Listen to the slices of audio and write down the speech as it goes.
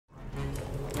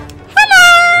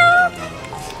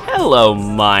Hello,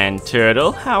 Mine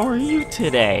Turtle. How are you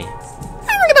today?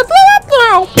 I'm gonna blow up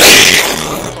now.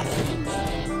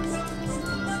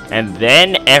 And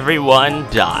then everyone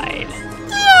died.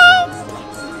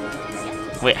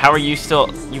 Wait, how are you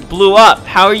still? You blew up.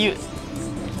 How are you?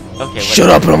 Okay. Shut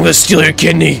up, and I'm gonna steal your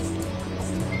kidney.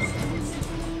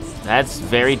 That's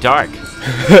very dark.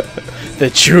 The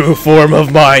true form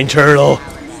of Mine Turtle.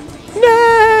 No.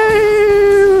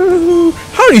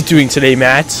 How are you doing today,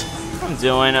 Matt? I'm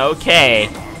doing okay.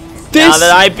 Now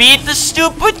that I beat the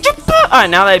stupid, now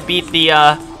that I beat the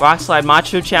Rock Slide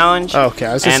Macho Challenge. Okay,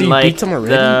 I was gonna and say you like beat them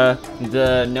already.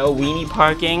 the no weenie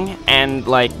parking and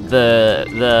like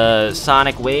the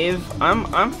Sonic Wave,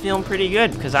 I'm feeling pretty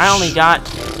good because I only got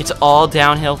it's all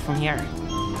downhill from here.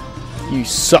 You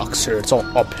suck, sir. It's all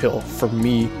uphill for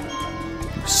me.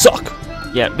 You suck.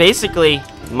 Yeah, basically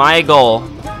my goal,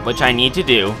 which I need to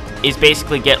do, is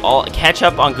basically catch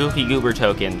up on Goofy Goober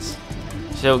tokens.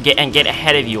 So get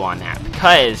ahead of you on that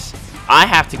because I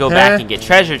have to go back and get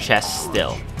treasure chests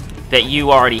still that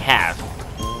you already have,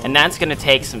 and that's gonna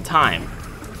take some time.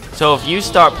 So if you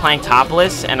start playing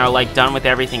topless and are like done with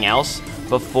everything else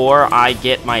before I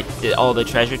get all the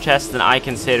treasure chests, then I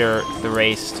consider the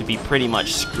race to be pretty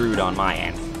much screwed on my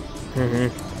end.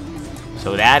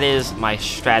 So that is my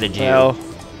strategy. Well,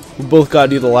 we both gotta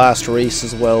do the last race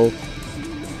as well.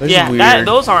 Yeah,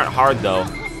 those aren't hard though.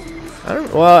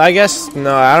 Well, I guess,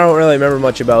 no, I don't really remember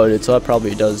much about it, so that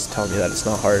probably does tell me that it's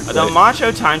not hard. The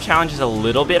Macho Time Challenge is a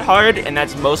little bit hard, and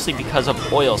that's mostly because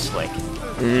of oil slick.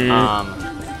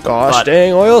 Gosh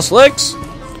dang oil slicks!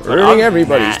 Ruining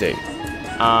everybody's day.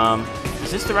 Is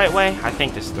this the right way? I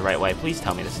think this is the right way. Please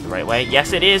tell me this is the right way.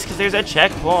 Yes, it is, because there's a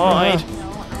checkpoint.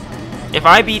 If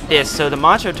I beat this, so the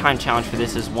Macho Time Challenge for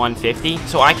this is 150.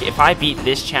 So if I beat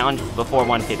this challenge before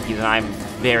 150, then I'm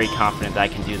very confident that I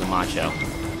can do the Macho.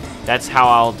 That's how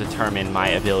I'll determine my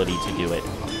ability to do it.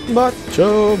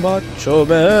 Macho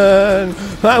man,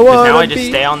 I wanna wanna now I just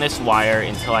stay on this wire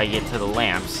until I get to the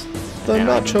lamps. The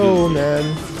Macho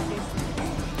man.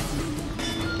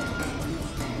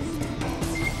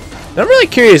 I'm really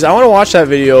curious. I want to watch that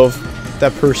video of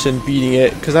that person beating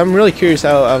it because I'm really curious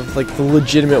how of like the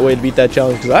legitimate way to beat that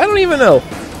challenge because I don't even know.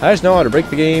 I just know how to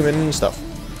break the game and stuff.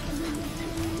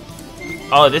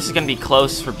 Oh, this is gonna be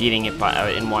close for beating it in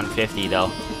 150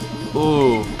 though.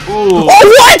 Ooh. Oh,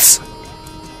 what?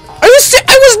 I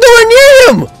was nowhere near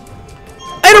him!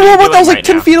 I had a robot that was like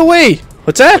 10 feet away.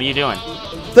 What's that? What are you doing?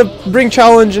 The ring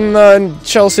challenge in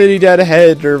Shell City Dead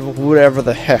Ahead or whatever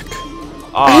the heck.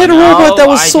 Oh, I had a robot that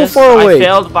was so far away. I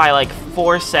failed by like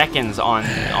 4 seconds on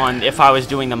if I was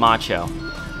doing the Macho.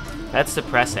 That's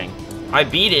depressing. I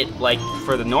beat it like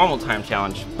for the normal time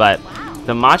challenge, but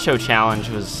the Macho challenge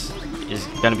is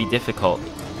gonna be difficult.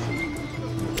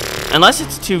 Unless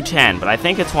it's 210, but I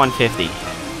think it's 150.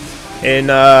 In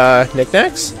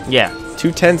knickknacks? Yeah.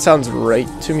 210 sounds right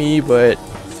to me, but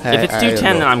if it's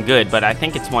 210, then I'm good. But I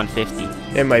think it's 150.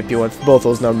 It might be both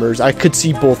those numbers. I could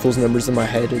see both those numbers in my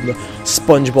head in the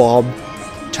Spongebob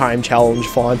time challenge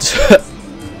font.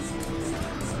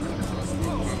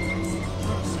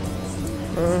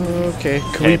 Okay.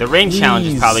 Okay, the ring challenge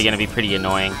is probably gonna be pretty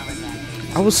annoying.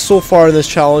 I was so far in this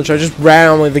challenge, I just ran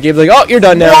on like the game like, oh, you're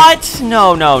done now. What?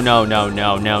 No.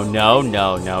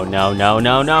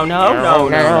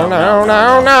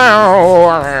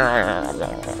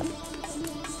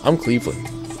 I'm Cleveland.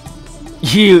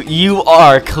 You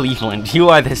are Cleveland. You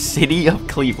are the city of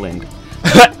Cleveland.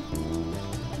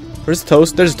 Where's the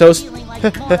toast? There's a toast.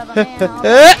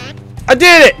 I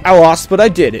did it! I lost, but I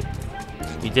did it.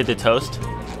 You did the toast?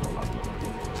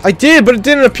 I did, but it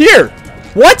didn't appear.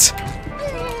 What?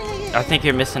 I think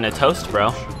you're missing a toast,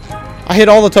 bro. I hit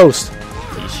all the toast.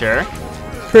 You sure?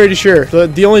 Pretty sure.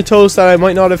 The only toast that I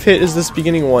might not have hit is this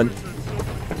beginning one.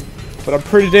 But I'm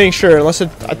pretty dang sure, unless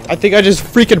I think I just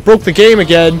freaking broke the game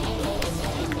again.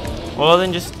 Well,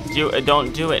 then just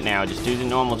don't do it now. Just do the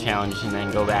normal challenge and then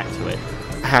go back to it.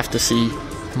 I have to see.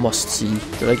 Must see.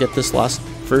 Did I get this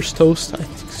first toast? I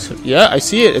think so. Yeah, I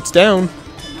see it. It's down.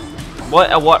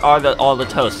 What are all the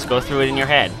toasts? Go through it in your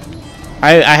head.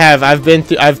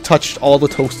 I've touched all the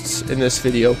toasts in this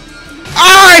video.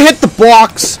 Ah, I hit the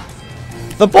box!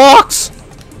 The box!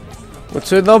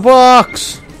 What's in the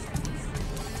box?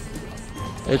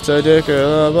 It's a dick in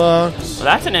the box. Well,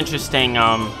 that's an interesting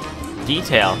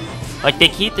detail. Like, they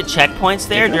keep the checkpoints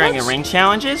there during the ring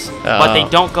challenges, but they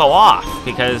don't go off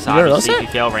because obviously if you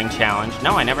fail ring challenge.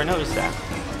 No, I never noticed that.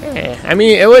 Yeah, I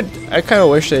mean, I kind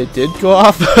of wish that it did go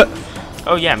off.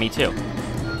 Oh yeah, me too.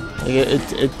 It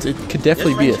could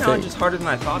definitely be a thing. This challenge is harder than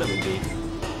I thought it would be.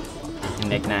 In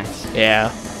knickknacks.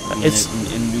 Yeah.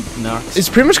 It's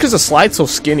pretty much because the slide's so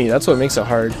skinny. That's what makes it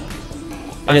hard.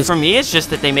 And for me, it's just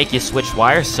that they make you switch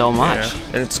wires so much. Yeah.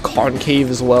 And it's concave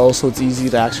as well, so it's easy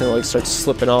to actually like start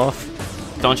slipping off.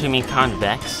 Don't you mean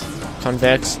convex?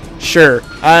 Convex? Sure.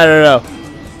 I don't know.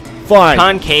 Fine.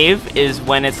 Concave is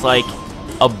when it's like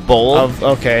a bowl.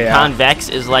 Okay, yeah. Convex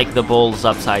is like the bowl's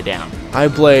upside down. I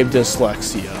blame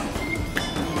dyslexia.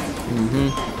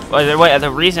 Well, the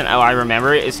reason I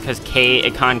remember it is because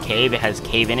concave, it has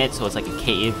cave in it, so it's like a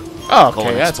cave. Oh, okay, Go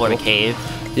and that's explore cool. the cave.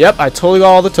 Yep, I totally got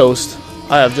all the toast.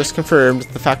 I have just confirmed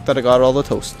the fact that I got all the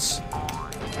toasts.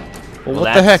 Well,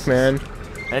 what the heck, man?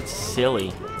 That's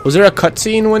silly. Was there a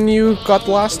cutscene when you got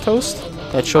the last toast?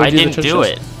 That showed you the I didn't do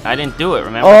it. I didn't do it,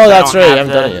 remember? Oh, that's right, I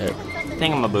haven't done it yet.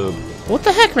 Thingamaboob. What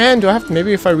the heck, man? Do I have to,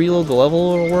 maybe if I reload the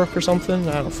level it'll work or something?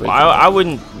 I don't think. Well, I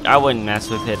wouldn't mess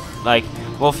with it. Like,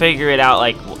 we'll figure it out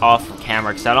like off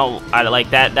camera, because I like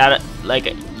that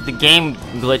like the game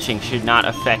glitching should not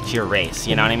affect your race,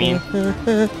 you know what I mean?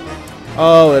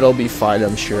 Oh, it'll be fine,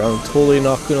 I'm sure. I'm totally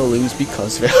not gonna lose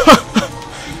because of it.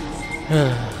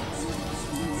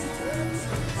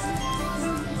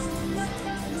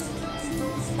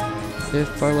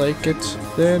 If I like it,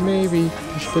 then maybe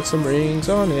I should put some rings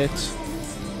on it.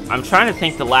 I'm trying to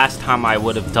think the last time I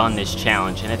would have done this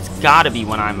challenge, and it's gotta be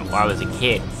when I was a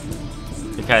kid.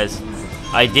 Because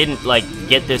I didn't like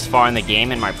get this far in the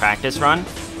game in my practice run.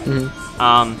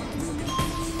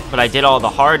 But I did all the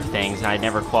hard things, and I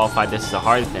never qualified this as a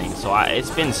hard thing. So it's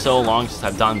been so long since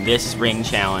I've done this ring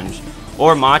challenge,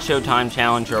 or Macho Time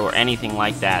challenge, or anything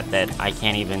like that, that I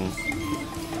can't even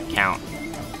count.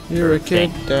 You're a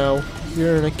kid now.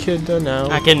 You're a kid now.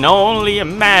 I can only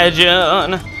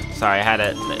imagine. Sorry,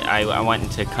 I went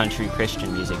into country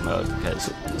Christian music mode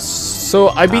because. So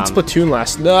I beat Splatoon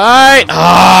last night.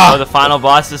 Oh, the final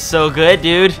boss is so good,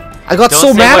 dude. I got Don't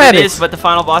so say mad what at it is, but the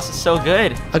final boss is so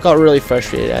good. I got really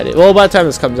frustrated at it. Well, by the time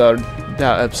this comes out,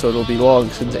 that episode will be long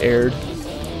since it aired.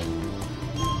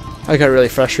 I got really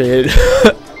frustrated.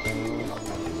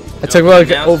 It took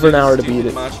like over an hour to beat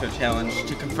it. Macho challenge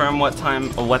to confirm what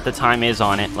the time is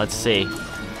on it. Let's see.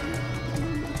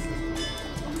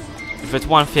 If it's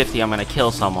 150, I'm gonna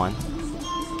kill someone.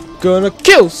 Gonna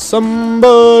kill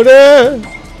somebody.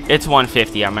 It's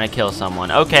 150. I'm gonna kill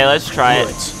someone. Okay, let's try it.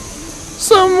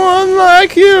 Someone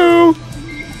like you.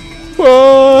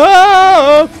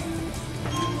 Whoa.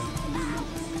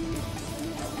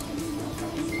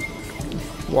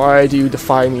 Why do you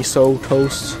defy me so,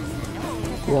 Toast?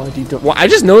 Why do you Well, I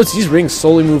just noticed these rings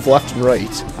slowly move left and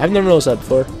right. I've never noticed that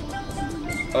before.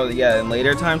 Oh yeah, in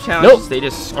later time challenges, they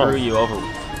just screw you over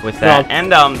with that.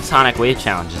 And Sonic Wave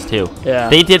challenges too. Yeah.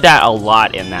 They did that a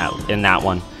lot in that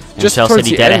one. In Just Shell towards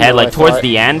City the Dead end, Ahead, though, like I towards thought.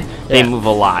 the end, they move a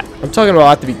lot. I'm talking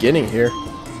about at the beginning here.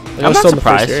 I'm not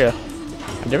surprised. I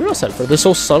never noticed that before. They're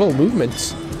so subtle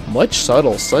movements. Much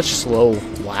subtle, such slow.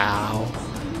 Wow.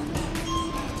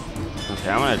 Okay,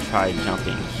 I'm gonna try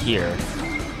jumping here,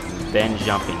 then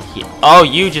jumping here. Oh,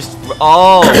 you just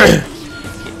oh,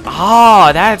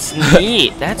 oh, that's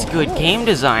neat. That's good game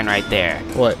design right there.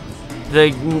 What?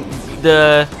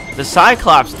 The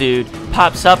Cyclops dude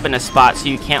pops up in a spot so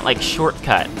you can't like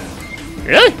shortcut.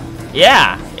 Really?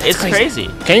 Yeah, it's crazy.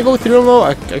 Can you go through them though?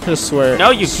 I could have swear. No,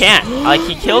 you can't. Like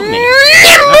he killed me.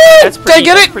 That's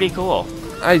pretty cool.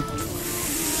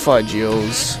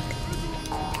 Fudgios.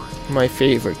 My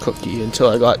favorite cookie until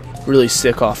I got really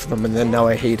sick off them, and then now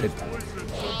I hate it.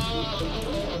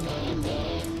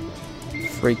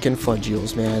 Freaking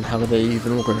Fudgios, man. How do they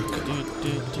even work?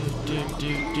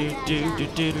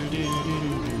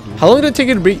 How long did it take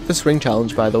you to beat this ring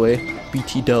challenge, by the way?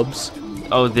 BT dubs.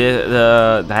 Oh, I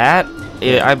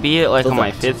beat it like on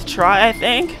my 5th try, I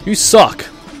think. You suck.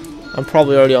 I'm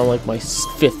probably already on like my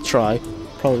 5th try.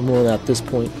 Probably more than that at this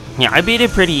point. Yeah, I beat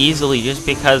it pretty easily just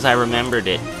because I remembered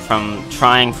it from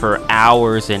trying for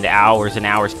hours and hours and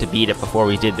hours to beat it before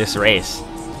we did this race.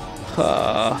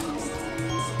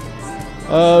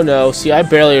 Oh no, see, I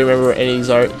barely remember any of these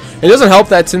art. It doesn't help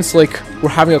that since like we're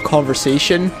having a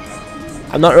conversation,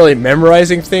 I'm not really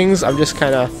memorizing things. I'm just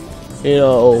kind of, you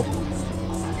know,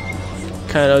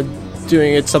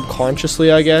 doing it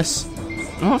subconsciously, I guess.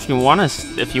 Well, if you want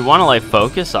to like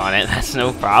focus on it, that's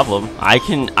no problem. I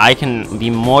can be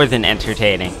more than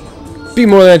entertaining. Be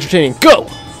more than entertaining. Go.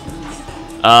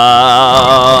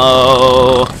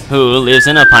 Oh, who lives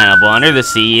in a pineapple under the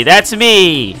sea? That's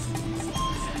me.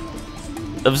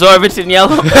 Absorbent in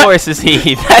yellow horse is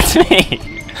he? That's me.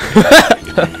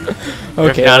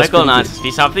 Okay. Nautical nonsense.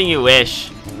 Be something you wish.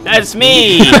 That's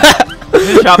me.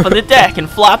 Drop on the deck and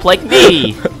flop like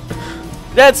me.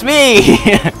 That's me.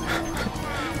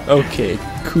 Okay,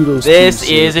 Kudos. This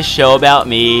is a show about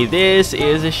me. This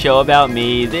is a show about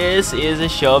me. This is a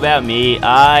show about me.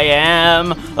 I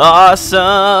am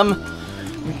awesome.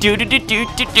 Do do do do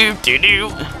do do do do.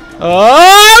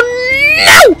 Oh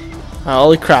no!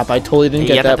 Holy crap! I totally didn't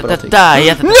get that. But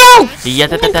no!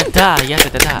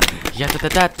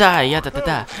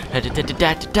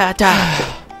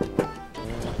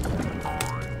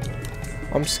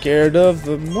 I'm scared of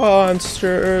the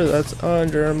monster that's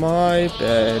under my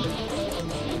bed.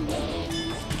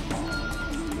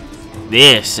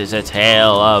 This is a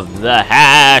tale of the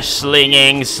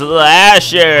hash-slinging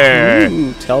slasher.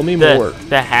 Ooh, tell me more.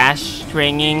 The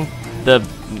hash-stringing, the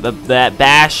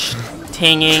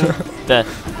bash-tinging, the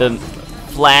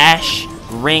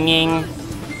flash-ringing,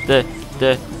 the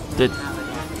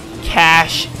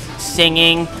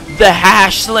cash-singing, the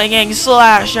hash-slinging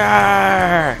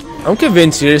slasher. I'm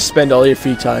convinced you just spend all your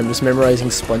free time just memorizing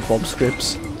Spongebob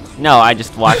scripts. No, I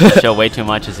just watched the show way too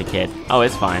much as a kid. Oh,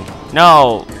 it's fine.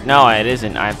 No, it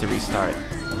isn't. I have to restart.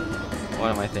 What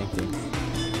am I thinking?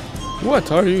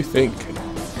 What are you thinking?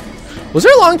 Was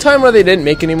there a long time where they didn't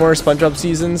make any more SpongeBob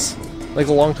seasons? Like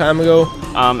a long time ago?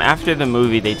 After the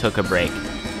movie, they took a break.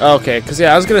 Okay, because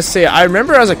yeah, I was gonna say, I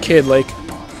remember as a kid, like,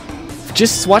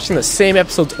 just watching the same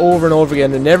episodes over and over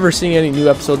again and never seeing any new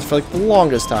episodes for like the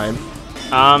longest time.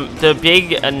 The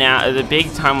big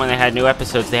time when they had new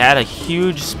episodes, they had a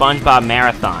huge SpongeBob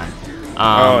marathon.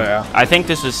 Oh yeah. I think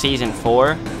this was season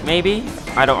 4, maybe.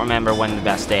 I don't remember when the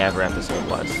Best Day Ever episode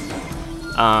was.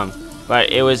 But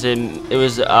it was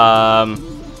I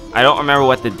don't remember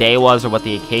what the day was or what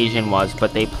the occasion was,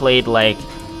 but they played like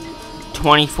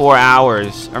 24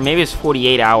 hours, or maybe it's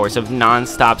 48 hours of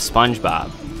non-stop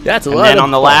SpongeBob. That's a lot. And then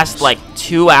on the last like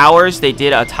 2 hours, they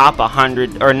did a top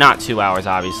 100, or not 2 hours,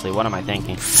 obviously. What am I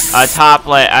thinking? A top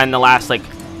in the last like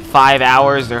 5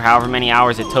 hours or however many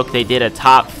hours it took, they did a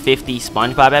top 50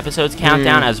 SpongeBob episodes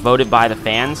countdown as voted by the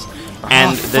fans.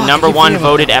 And the number one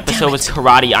voted episode was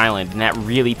Karate Island, and that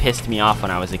really pissed me off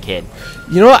when I was a kid.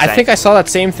 You know what? I think I saw that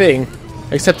same thing,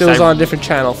 except it was on a different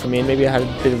channel for me, and maybe I had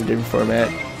a bit of a different format.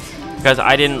 Because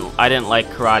I didn't like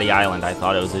Karate Island. I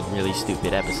thought it was a really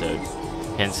stupid episode.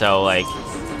 And so, like,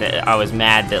 I was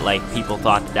mad that, like, people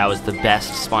thought that was the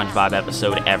best SpongeBob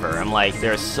episode ever. I'm like,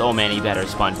 there are so many better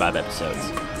SpongeBob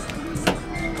episodes.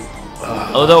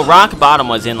 Although Rock Bottom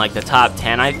was in, like, the top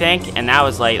 10, I think, and that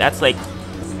was, like, that's, like,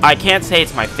 I can't say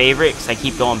it's my favorite, because I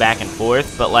keep going back and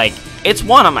forth, but, like, it's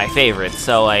one of my favorites,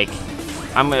 so, like,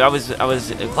 I was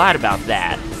glad about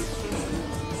that.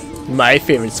 My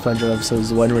favorite SpongeBob episode is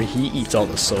the one where he eats all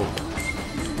the soap.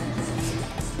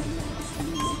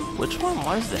 Which one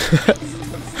was that?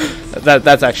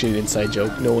 That's actually an inside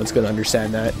joke. No one's gonna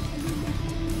understand that.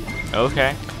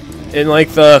 Okay. In like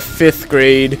the 5th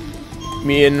grade,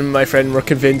 me and my friend were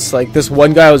convinced like this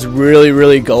one guy was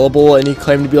really gullible, and he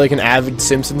claimed to be like an avid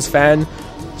Simpsons fan.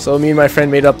 So me and my friend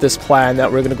made up this plan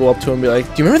that we're gonna go up to him and be like,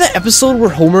 "Do you remember that episode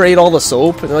where Homer ate all the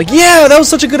soap?" And they're like, "Yeah, that was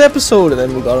such a good episode." And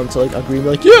then we got him to like agree and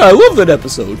be like, "Yeah, I love that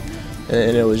episode."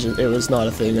 And it was not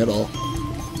a thing at all.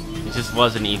 It just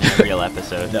wasn't even a real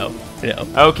episode. No.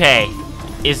 Okay,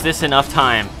 is this enough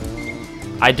time?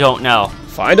 I don't know.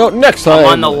 Find out next time. I'm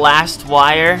on the last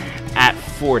wire at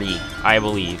 40, I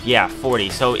believe. Yeah, 40.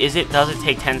 So does it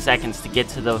take 10 seconds to get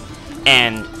to the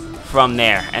end from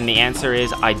there? And the answer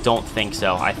is I don't think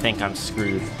so. I think I'm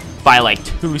screwed by like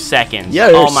 2 seconds.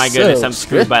 Yeah, oh my goodness, I'm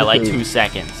screwed by like 2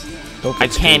 seconds. I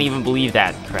can't even believe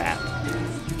that crap.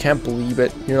 You can't believe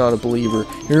it. You're not a believer.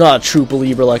 You're not a true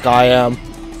believer like I am.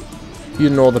 You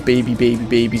know the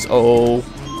babies. Oh.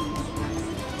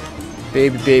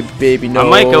 Baby, no. I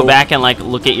might go back and like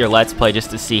look at your Let's Play just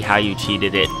to see how you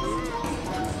cheated it.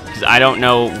 Because I don't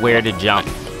know where to jump.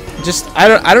 I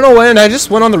don't know when. I just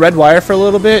went on the red wire for a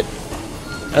little bit.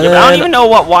 And I don't even know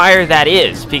what wire that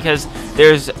is, because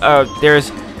there's a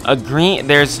green,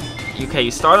 okay,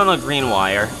 you start on a green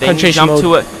wire, then you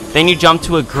jump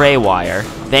to a gray wire,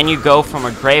 then you go from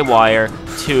a gray wire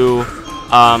to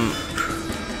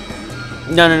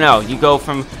no, you go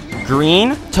from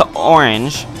green to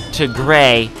orange to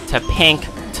gray to pink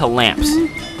to lamps.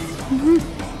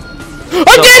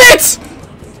 I did it!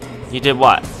 You did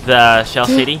what? The Shell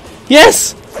City?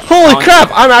 Yes! Holy crap!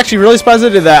 I'm actually really surprised I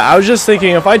did that. I was just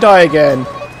thinking, if I die again,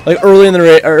 like early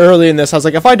in this, I was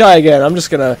like, if I die again, I'm just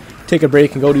gonna take a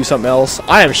break and go do something else.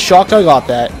 I am shocked I got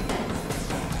that.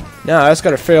 Now I just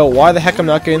gotta figure out why the heck I'm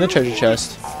not getting the treasure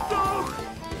chest.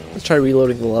 Let's try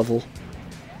reloading the level.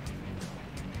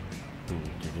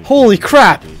 Holy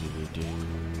crap!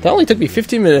 That only took me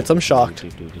 15 minutes. I'm shocked.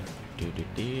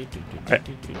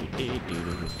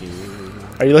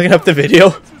 Are you looking up the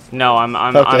video? No,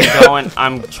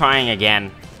 I'm trying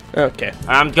again. Okay.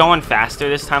 I'm going faster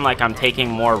this time, like I'm taking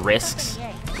more risks,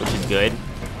 which is good.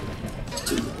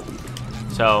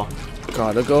 So,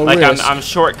 gotta go like risk. I'm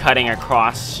shortcutting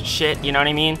across shit, you know what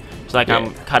I mean? So like Yeah.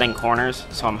 I'm cutting corners,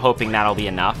 so I'm hoping that'll be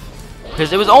enough.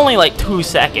 Because it was only like 2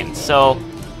 seconds, so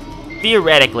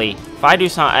theoretically, if I do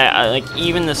something, like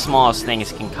even the smallest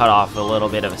things can cut off a little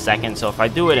bit of a second, so if I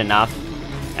do it enough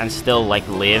and still like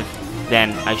live,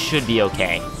 then I should be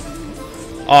okay.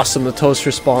 Awesome, the toast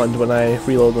respawned when I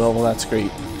reload the level. That's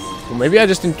great. Well, maybe I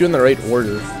just didn't do it in the right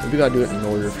order. Maybe I gotta do it in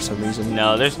order for some reason.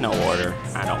 No, there's no order.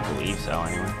 I don't believe so,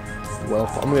 anyway. Well,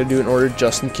 I'm gonna do it in order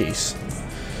just in case.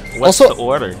 What's Also, the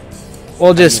order?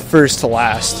 Well, just first to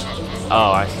last.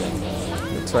 Oh, I see.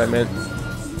 That's what I meant.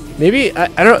 Maybe, I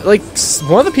don't, like,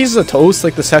 one of the pieces of toast,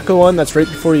 like the second one, that's right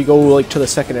before you go, like, to the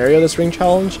second area of this ring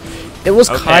challenge, it was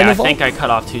Okay, kind of... I think I cut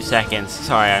off 2 seconds.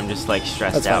 Sorry, I'm just, like,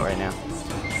 stressed out right now.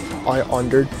 I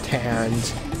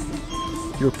understand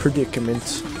your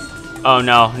predicament. Oh,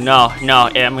 no.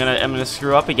 I'm gonna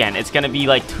screw up again. It's gonna be,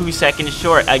 like, 2 seconds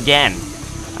short again.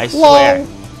 I swear.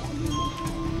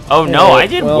 Oh, no, I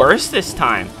did worse this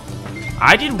time.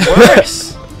 I did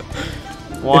worse.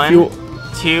 1,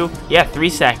 2, yeah, 3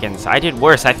 seconds. I did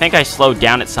worse. I think I slowed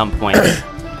down at some point.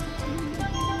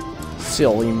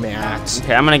 Silly Max.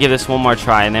 Okay, I'm gonna give this one more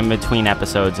try, and then between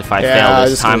episodes, if I fail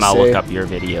this time, I'll look up your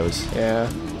videos. Yeah,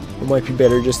 it might be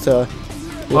better just to.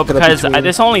 Well, because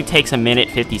this only takes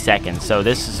 1:50 seconds, so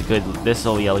this is a good. This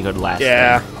will be a good last.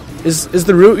 Yeah. Thing. Is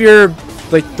the route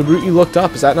the route you looked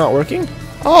up? Is that not working?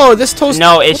 Oh, this toast.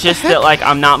 No, it's just that like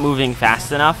I'm not moving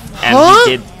fast enough, and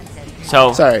we did.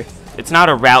 So sorry. It's not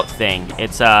a route thing.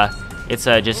 It's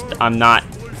just I'm not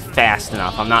fast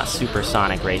enough. I'm not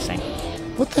supersonic racing.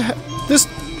 What the heck? This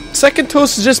second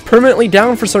toast is just permanently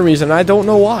down for some reason. I don't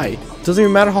know why. It doesn't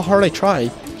even matter how hard I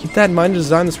try. Keep that in mind to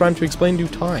design this rhyme to explain due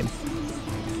time.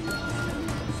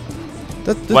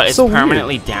 That's what, it's so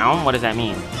permanently weird. Down? What does that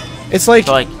mean? It's like,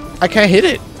 so, like I can't hit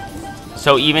it.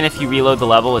 So even if you reload the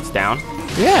level, it's down?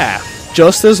 Yeah.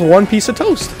 Just as one piece of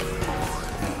toast.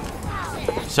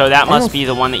 So that must be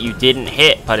the one that you didn't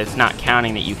hit, but it's not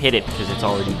counting that you hit it because it's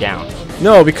already down.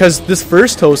 No, because this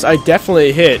first toast I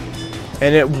definitely hit,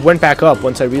 and it went back up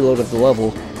once I reloaded the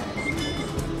level.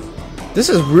 This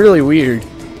is really weird.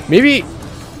 Maybe,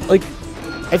 like,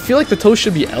 I feel like the toast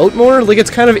should be out more. Like,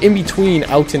 it's kind of in between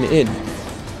out and in.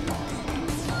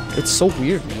 It's so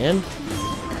weird, man.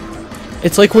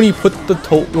 It's like when you put the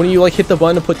when you like hit the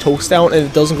button to put toast down and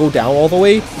it doesn't go down all the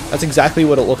way. That's exactly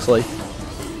what it looks like.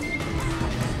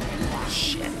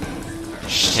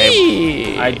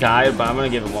 Okay, I died, but I'm gonna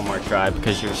give it one more try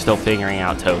because you're still figuring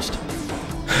out toast.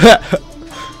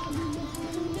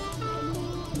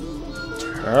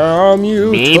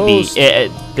 Maybe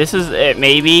this is it.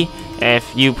 Maybe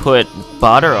if you put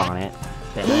butter on it,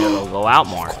 then it'll go out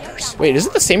more. Wait, is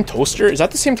it the same toaster? Is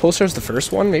that the same toaster as the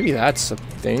first one? Maybe that's a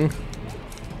thing.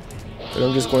 But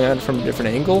I'm just going at it from a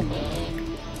different angle.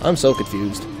 I'm so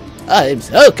confused. I'm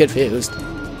so confused.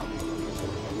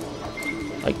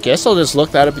 I guess I'll just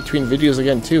look at it between videos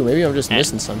again too. Maybe I'm just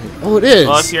missing something. Oh, it is.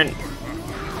 Well, if you're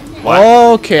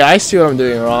what? Okay, I see what I'm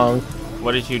doing wrong.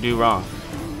 What did you do wrong?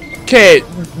 Okay,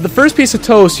 the first piece of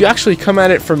toast, you actually come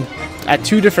at it at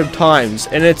 2 different times,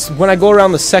 and it's when I go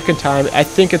around the second time, I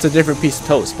think it's a different piece of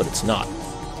toast, but it's not.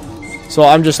 So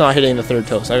I'm just not hitting the third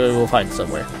toast. I gotta go find it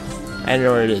somewhere. I don't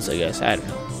know where it is. I guess I don't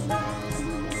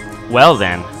know. Well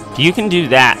then, you can do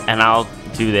that, and I'll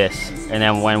do this, and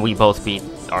then when we both beat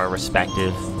our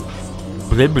respective.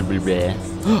 Blah, blah, blah, blah.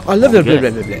 I love the blah, blah,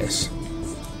 blah, blahs.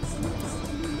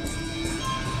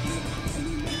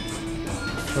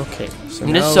 Okay, so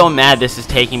I'm just so mad this is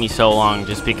taking me so long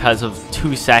just because of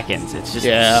 2 seconds. It's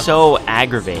just so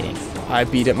aggravating. I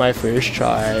beat it my first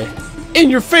try. In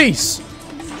your face!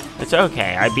 It's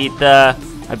okay. I beat the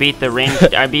ring.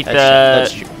 I beat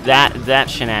that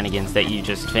shenanigans that you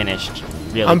just finished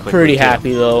really I'm quickly pretty too.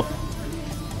 happy though.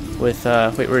 With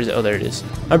wait, where is it? Oh, there it is.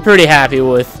 I'm pretty happy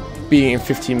with being in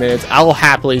 15 minutes. I'll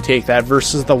happily take that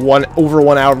versus the over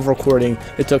 1 hour of recording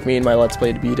it took me in my Let's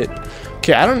Play to beat it.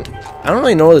 Okay, I don't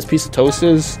really know what this piece of toast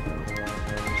is.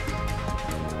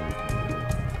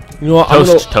 You know what?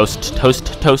 Toast.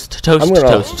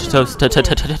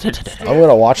 I'm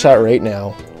gonna watch that right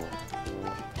now.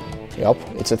 Yep,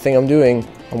 it's a thing I'm doing.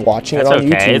 I'm watching it on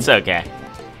YouTube. It's okay.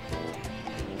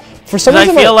 For some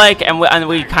reason, I feel like, and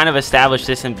we kind of established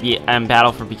this in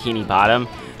Battle for Bikini Bottom,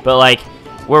 but like,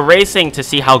 we're racing to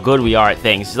see how good we are at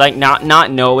things. Like,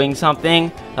 not knowing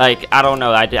something, like, I don't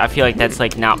know, I feel like that's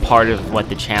like not part of what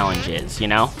the challenge is, you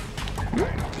know?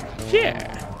 Yeah.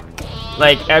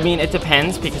 Like, I mean, it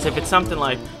depends, because if it's something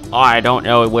like, oh, I don't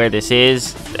know where this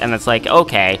is, and it's like,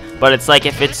 okay, but it's like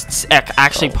if it's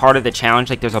actually part of the challenge,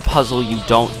 like there's a puzzle you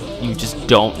just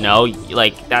don't know,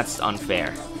 like that's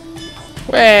unfair.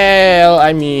 Well,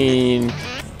 I mean,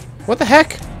 what the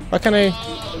heck? Why can't I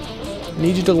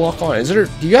need you to lock on? Is there?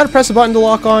 Do you gotta press a button to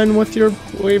lock on with your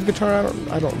wave guitar?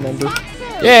 I don't remember.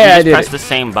 Yeah, I did. Press the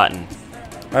same button.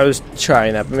 I was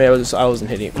trying that, but maybe I wasn't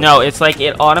hitting it. No, it's like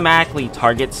it automatically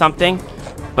targets something,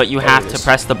 but you have to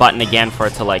press the button again for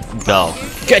it to like go.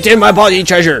 Get in my body,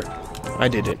 treasure! I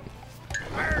did it.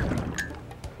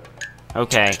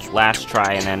 Okay, last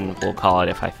try, and then we'll call it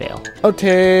if I fail.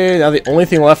 Okay, now the only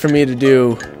thing left for me to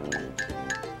do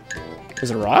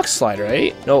is a rock slide,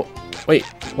 right? No, wait,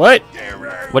 what?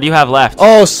 What do you have left?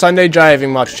 Oh, Sunday driving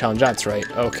matcha challenge. That's right.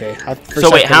 Okay.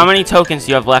 So wait, how many tokens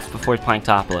do you have left before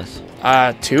Planktopolis?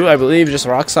 2, I believe. Just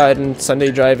rock slide and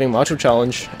Sunday driving macho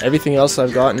challenge. Everything else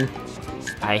I've gotten.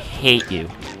 I hate you.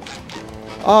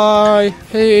 I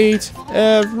hate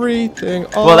everything.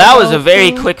 Well, that was a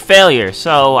very quick failure.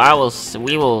 So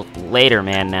we will later,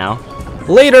 man. Now.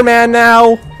 Later, man.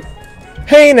 Now.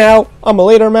 Hey, now. I'm a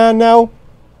later man now.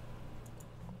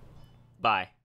 Bye.